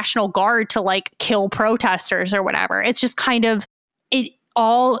use the National Guard to like kill protesters or whatever. It's just kind of, it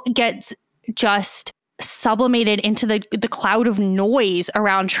all gets just sublimated into the cloud of noise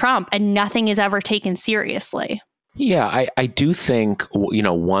around Trump, and nothing is ever taken seriously. Yeah, I do think,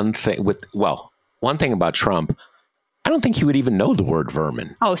 one thing about Trump, I don't think he would even know the word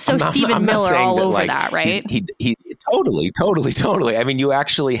vermin. Oh, so Stephen Miller all over that, right? He totally. I mean, you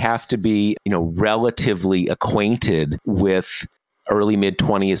actually have to be, relatively acquainted with early mid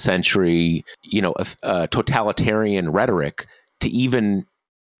 20th century, totalitarian rhetoric to even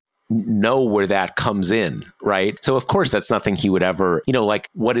know where that comes in, right? So of course that's nothing he would ever, like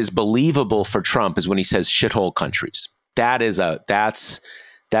what is believable for Trump is when he says shithole countries.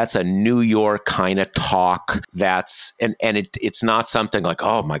 That's a New York kind of talk. It's not something like,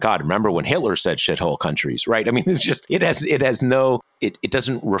 oh my God, remember when Hitler said shithole countries, right? I mean, it's just, it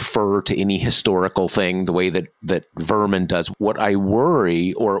doesn't refer to any historical thing the way that vermin does. What I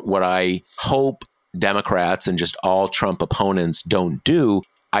worry, or what I hope Democrats and just all Trump opponents don't do,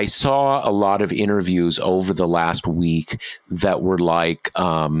 I saw a lot of interviews over the last week that were like,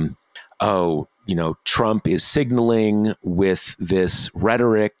 Trump is signaling with this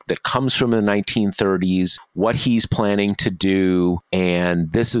rhetoric that comes from the 1930s, what he's planning to do.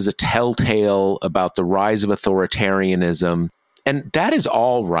 And this is a telltale about the rise of authoritarianism. And that is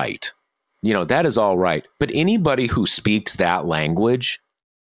all right. That is all right. But anybody who speaks that language,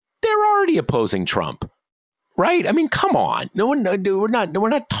 they're already opposing Trump. Right? I mean, come on. We're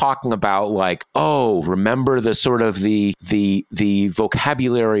not talking about like, oh, remember the sort of the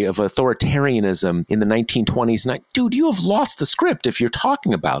vocabulary of authoritarianism in the 1920s. Dude, you have lost the script if you're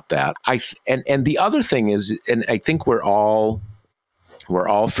talking about that. And the other thing is, and I think we're all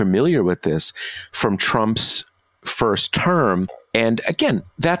familiar with this from Trump's first term. And again,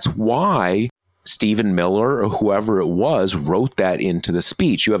 that's why Stephen Miller or whoever it was wrote that into the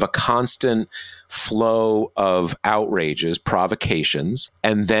speech. You have a constant flow of outrages, provocations,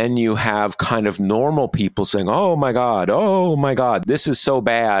 and then you have kind of normal people saying, oh my God, this is so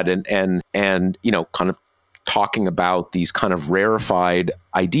bad. And kind of talking about these kind of rarefied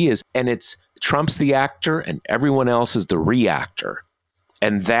ideas. And it's Trump's the actor and everyone else is the reactor.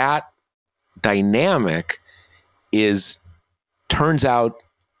 And that dynamic turns out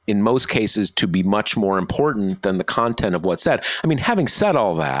in most cases to be much more important than the content of what's said. I mean, having said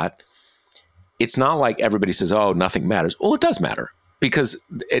all that, it's not like everybody says, oh, nothing matters. Well, it does matter because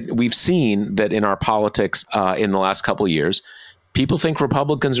we've seen that in our politics in the last couple of years, people think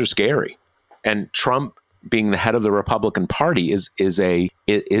Republicans are scary. And Trump being the head of the Republican Party is a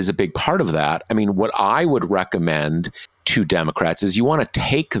big part of that. I mean, what I would recommend to Democrats is you want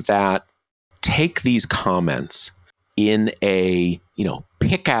to take these comments in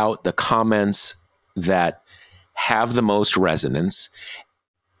pick out the comments that have the most resonance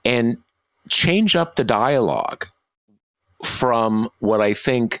and change up the dialogue from what I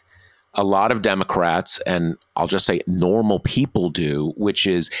think a lot of Democrats, and I'll just say normal people do, which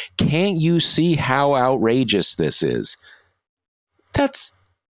is, can't you see how outrageous this is? That's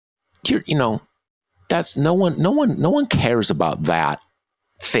no one cares about that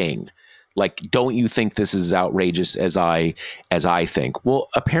thing. Like, don't you think this is outrageous as I think? Well,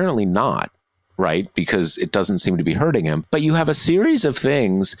 apparently not, right? Because it doesn't seem to be hurting him. But you have a series of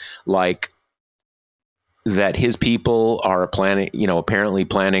things like that his people are apparently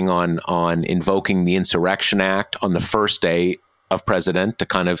planning on invoking the Insurrection Act on the first day of president to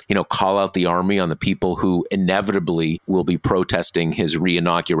kind of, call out the army on the people who inevitably will be protesting his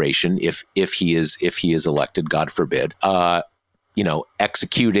reinauguration if he is elected, God forbid.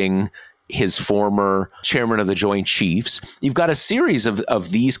 Executing his former chairman of the Joint Chiefs. You've got a series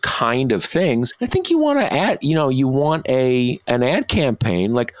of these kind of things. I think you want to add, you want an ad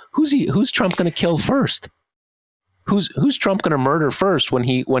campaign. Like, who's Trump going to kill first? Who's Trump going to murder first when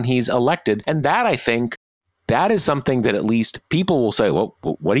he's elected? And that, I think, that is something that at least people will say, well,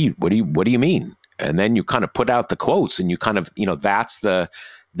 what do you mean? And then you kind of put out the quotes and you kind of,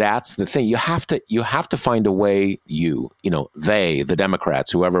 that's the thing. You have to find a way, the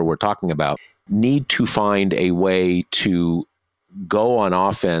Democrats, whoever we're talking about, need to find a way to go on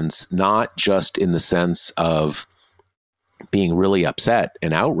offense, not just in the sense of being really upset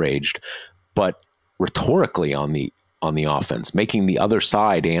and outraged, but rhetorically on the offense, making the other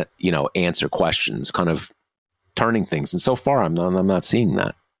side, answer questions, kind of turning things. And so far, I'm not seeing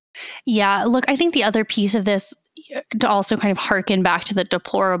that. Yeah, look, I think the other piece of this, to also kind of harken back to the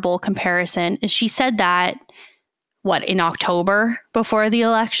deplorable comparison, is she said that, in October before the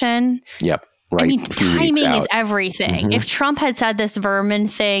election? Yep. Right. I mean, timing is everything. Mm-hmm. If Trump had said this vermin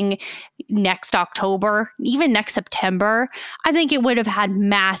thing next October, even next September, I think it would have had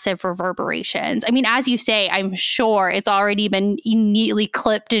massive reverberations. I mean, as you say, I'm sure it's already been neatly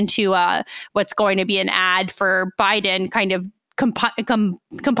clipped into what's going to be an ad for Biden, kind of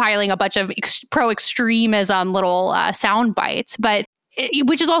compiling a bunch of pro-extremism little sound bites, but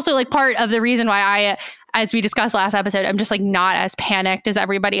which is also like part of the reason why I, as we discussed last episode, I'm just like not as panicked as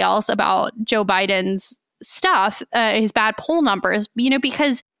everybody else about Joe Biden's stuff, his bad poll numbers,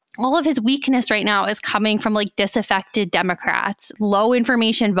 because all of his weakness right now is coming from like disaffected Democrats, low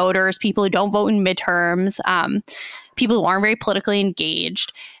information voters, people who don't vote in midterms, people who aren't very politically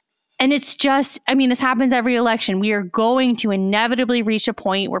engaged. And it's just, this happens every election. We are going to inevitably reach a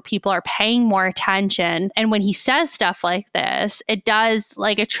point where people are paying more attention. And when he says stuff like this, it does,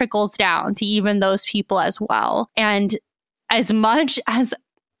 it trickles down to even those people as well. And as much as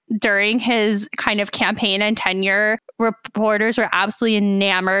during his kind of campaign and tenure, reporters were absolutely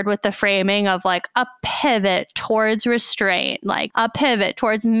enamored with the framing of like a pivot towards restraint, like a pivot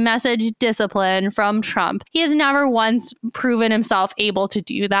towards message discipline from Trump. He has never once proven himself able to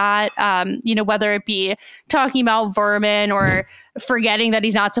do that, whether it be talking about vermin or forgetting that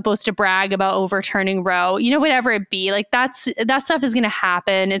he's not supposed to brag about overturning Roe, whatever it be. Like that stuff is going to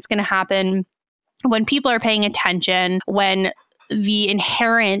happen. It's going to happen when people are paying attention, when the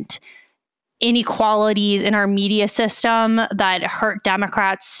inherent inequalities in our media system that hurt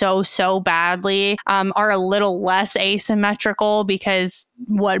Democrats so badly are a little less asymmetrical, because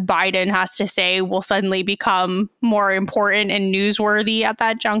what Biden has to say will suddenly become more important and newsworthy at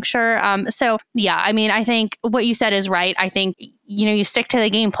that juncture. So yeah, I mean, I think what you said is right. I think, you stick to the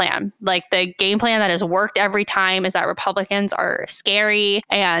game plan. Like, the game plan that has worked every time is that Republicans are scary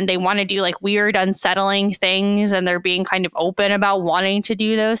and they want to do like weird, unsettling things, and they're being kind of open about wanting to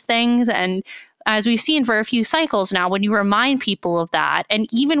do those things. And as we've seen for a few cycles now, when you remind people of that, and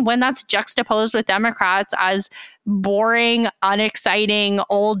even when that's juxtaposed with Democrats as boring, unexciting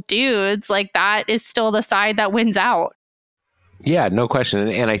old dudes, like, that is still the side that wins out. Yeah, no question.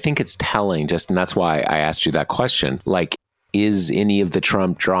 And I think it's telling, and that's why I asked you that question. Like, is any of the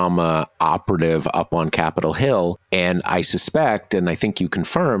Trump drama operative up on Capitol Hill? And I suspect, and I think you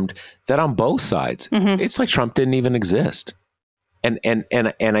confirmed, that on both sides, it's like Trump didn't even exist. And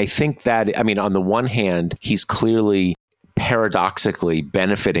I think that, I mean, on the one hand, he's clearly paradoxically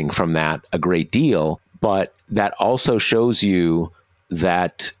benefiting from that a great deal, but that also shows you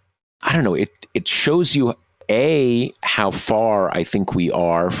that, I don't know, it shows you, how far I think we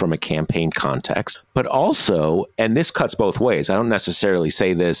are from a campaign context, but also, and this cuts both ways. I don't necessarily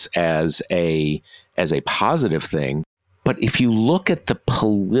say this as a positive thing, but if you look at the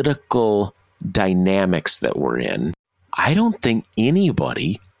political dynamics that we're in, I don't think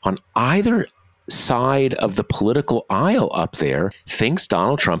anybody on either side of the political aisle up there thinks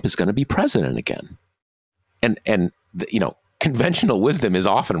Donald Trump is going to be president again. And conventional wisdom is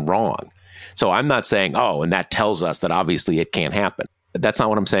often wrong. So I'm not saying, and that tells us that obviously it can't happen. That's not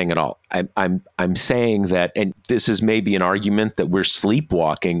what I'm saying at all. I'm saying that, and this is maybe an argument that we're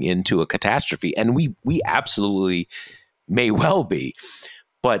sleepwalking into a catastrophe, and we absolutely may well be,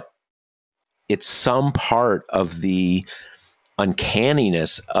 but it's some part of the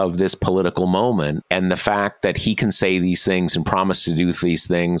uncanniness of this political moment, and the fact that he can say these things and promise to do these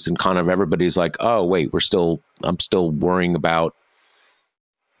things, and kind of everybody's like, oh wait, I'm still worrying about,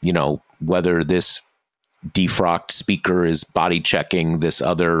 whether this defrocked speaker is body checking this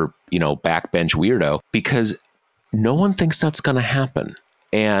other, backbench weirdo, because no one thinks that's going to happen.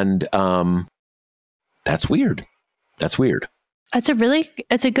 And that's weird. That's weird.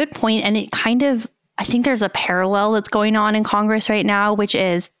 It's a good point. And it kind of, I think there's a parallel that's going on in Congress right now, which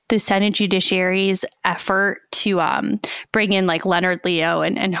is the Senate Judiciary's effort to bring in like Leonard Leo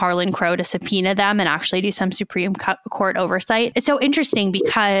and Harlan Crow to subpoena them and actually do some Supreme Court oversight. It's so interesting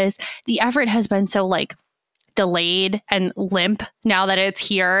because the effort has been so like delayed and limp now that it's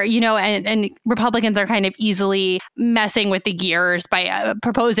here, and Republicans are kind of easily messing with the gears by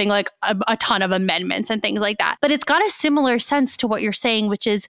proposing like a ton of amendments and things like that. But it's got a similar sense to what you're saying, which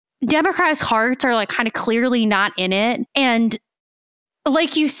is Democrats' hearts are like kind of clearly not in it. And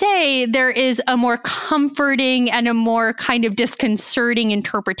like you say, there is a more comforting and a more kind of disconcerting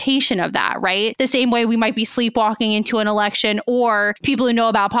interpretation of that, right? The same way we might be sleepwalking into an election, or people who know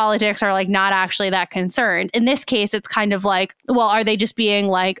about politics are like not actually that concerned. In this case, it's kind of like, well, are they just being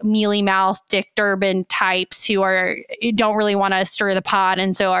like mealy-mouthed Dick Durbin types who don't really want to stir the pot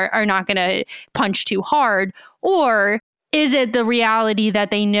and so are not going to punch too hard? Or is it the reality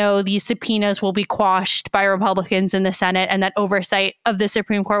that they know these subpoenas will be quashed by Republicans in the Senate, and that oversight of the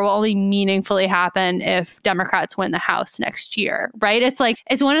Supreme Court will only meaningfully happen if Democrats win the House next year, right? It's like,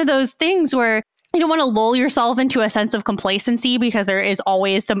 it's one of those things where you don't want to lull yourself into a sense of complacency, because there is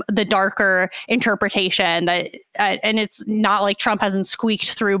always the darker interpretation that, and it's not like Trump hasn't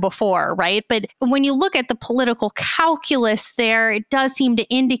squeaked through before, right? But when you look at the political calculus there, it does seem to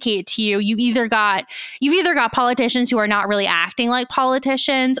indicate to you, you've either got politicians who are not really acting like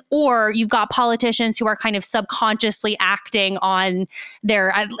politicians, or you've got politicians who are kind of subconsciously acting on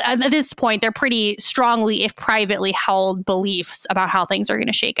their, at this point, they're pretty strongly, if privately held, beliefs about how things are going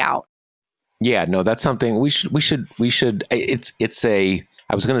to shake out. Yeah, no, that's something we should, I was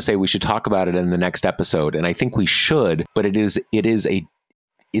going to say we should talk about it in the next episode, and I think we should, but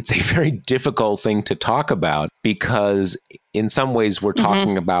it's a very difficult thing to talk about, because in some ways we're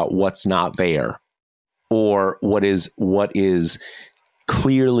talking about what's not there, or what is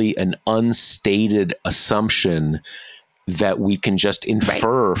clearly an unstated assumption that we can just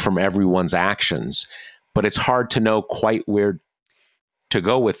infer from everyone's actions, but it's hard to know quite where to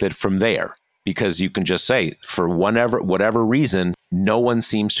go with it from there. Because you can just say, for whatever reason, no one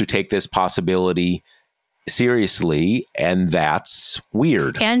seems to take this possibility seriously, and that's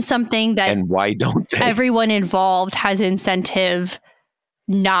weird. And something that, and why don't they? Everyone involved has incentive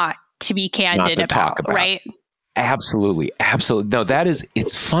not to be candid about, right? Absolutely. No,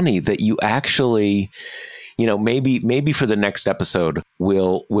 it's funny that you actually, maybe for the next episode,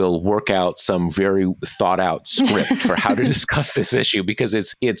 we'll work out some very thought out script for how to discuss this issue, because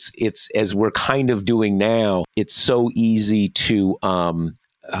it's as we're kind of doing now, it's so easy to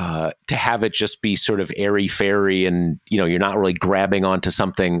have it just be sort of airy fairy, and you're not really grabbing onto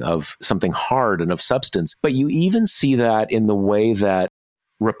something hard and of substance. But you even see that in the way that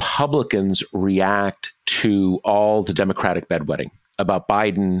Republicans react to all the Democratic bedwetting about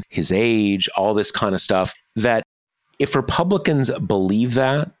Biden, his age, all this kind of stuff, that if Republicans believe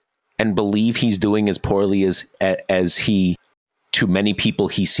that and believe he's doing as poorly as he, to many people,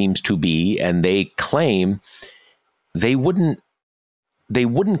 he seems to be, and they claim, they wouldn't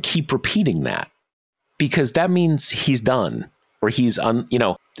keep repeating that, because that means he's done, or he's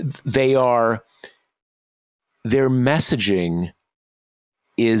their messaging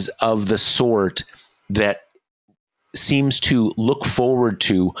is of the sort that seems to look forward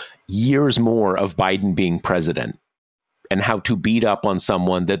to years more of Biden being president and how to beat up on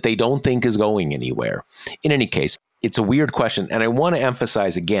someone that they don't think is going anywhere. In any case, it's a weird question. And I want to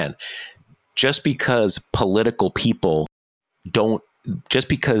emphasize again, just because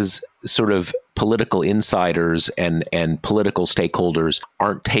sort of political insiders and political stakeholders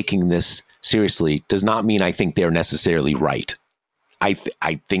aren't taking this seriously does not mean I think they're necessarily right. I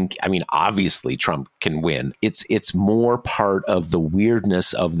think, obviously Trump can win. It's more part of the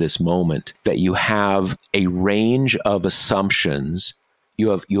weirdness of this moment that you have a range of assumptions. You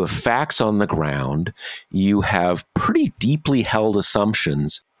have facts on the ground. You have pretty deeply held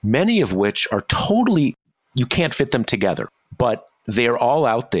assumptions, many of which are totally, you can't fit them together, but they're all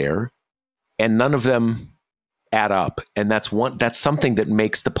out there and none of them add up. And that's something that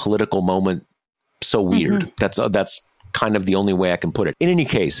makes the political moment so weird. Mm-hmm. That's kind of the only way I can put it. In any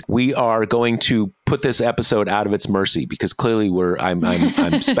case, we are going to put this episode out of its mercy, because clearly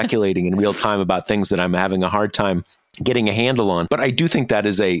I'm speculating in real time about things that I'm having a hard time getting a handle on. But I do think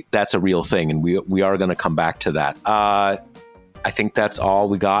that's a real thing, and we are going to come back to that. I think that's all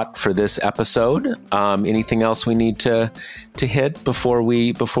we got for this episode. Anything else we need to hit before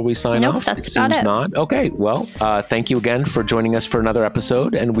we sign off? That's about it. Not. Okay. Well, thank you again for joining us for another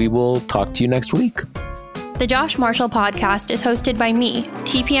episode, and we will talk to you next week. The Josh Marshall podcast is hosted by me,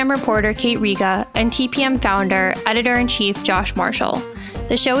 TPM reporter Kate Riga, and TPM founder, editor-in-chief Josh Marshall.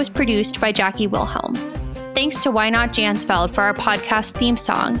 The show is produced by Jackie Wilhelm. Thanks to Why Not Jansfeld for our podcast theme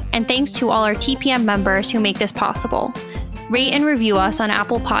song, and thanks to all our TPM members who make this possible. Rate and review us on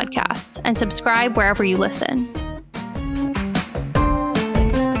Apple Podcasts, and subscribe wherever you listen.